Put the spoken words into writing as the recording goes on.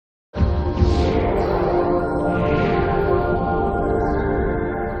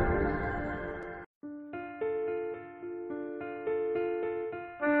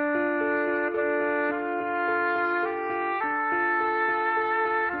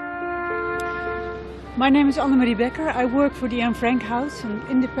My name is Annemarie Becker. I work for the Anne Frank House, an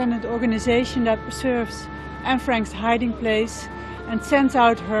independent organization that preserves Anne Frank's hiding place and sends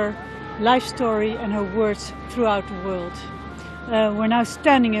out her life story and her words throughout the world. We're now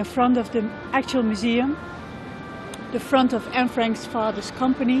standing in front of the actual museum, the front of Anne Frank's father's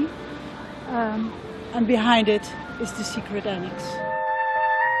company, and behind it is the Secret Annex.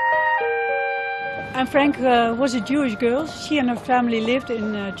 Anne Frank was a Jewish girl. She and her family lived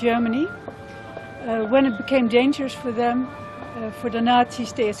in Germany. When it became dangerous for them, for the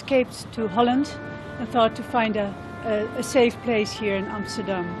Nazis, they escaped to Holland and thought to find a safe place here in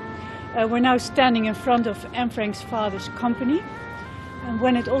Amsterdam. We're now standing in front of Anne Frank's father's company. And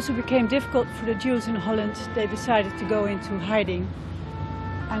when it also became difficult for the Jews in Holland, they decided to go into hiding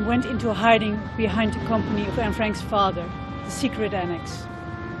and went into hiding behind the company of Anne Frank's father, the Secret Annex.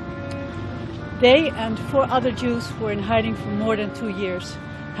 They and 4 other Jews were in hiding for more than 2 years,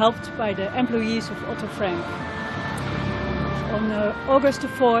 helped by the employees of Otto Frank. On August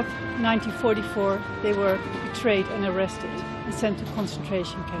 4th, 1944, they were betrayed and arrested and sent to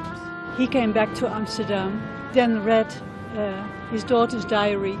concentration camps. He came back to Amsterdam, then read his daughter's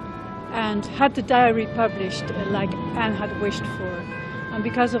diary and had the diary published like Anne had wished for. And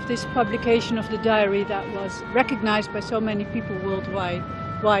because of this publication of the diary that was recognized by so many people worldwide,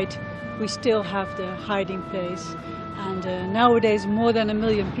 we still have the hiding place. And nowadays more than 1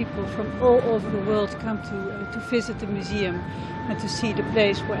 million people from all over the world come to visit the museum and to see the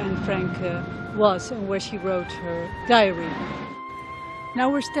place where Anne Frank was and where she wrote her diary. Now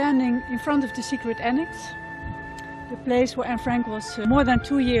we're standing in front of the Secret Annex, the place where Anne Frank was more than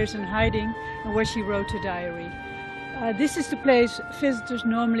 2 years in hiding and where she wrote her diary. This is the place visitors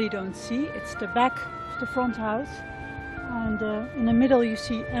normally don't see. It's the back of the front house, and in the middle you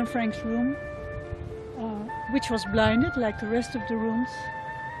see Anne Frank's room, which was blinded like the rest of the rooms,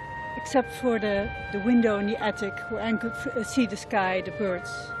 except for the window in the attic where Anne could see the sky, the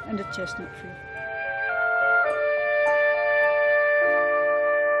birds and the chestnut tree.